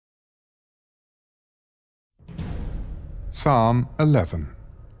Psalm 11,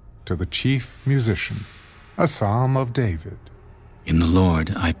 to the chief musician, a psalm of David. In the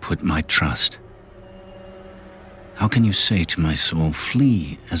Lord I put my trust. How can you say to my soul,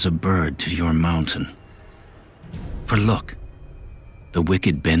 flee as a bird to your mountain? For look, the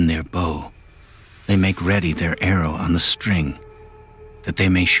wicked bend their bow. They make ready their arrow on the string, that they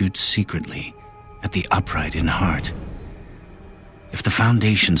may shoot secretly at the upright in heart. If the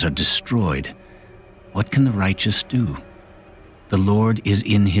foundations are destroyed, what can the righteous do? The Lord is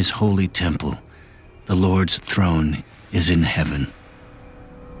in his holy temple. The Lord's throne is in heaven.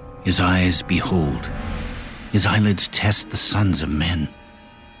 His eyes behold. His eyelids test the sons of men.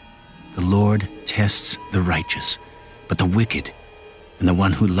 The Lord tests the righteous, but the wicked and the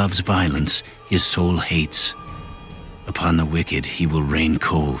one who loves violence his soul hates. Upon the wicked he will rain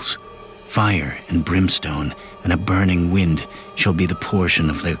coals. Fire and brimstone and a burning wind shall be the portion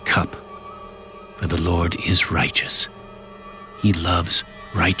of their cup. For the Lord is righteous. He loves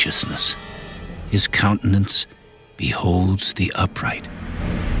righteousness. His countenance beholds the upright.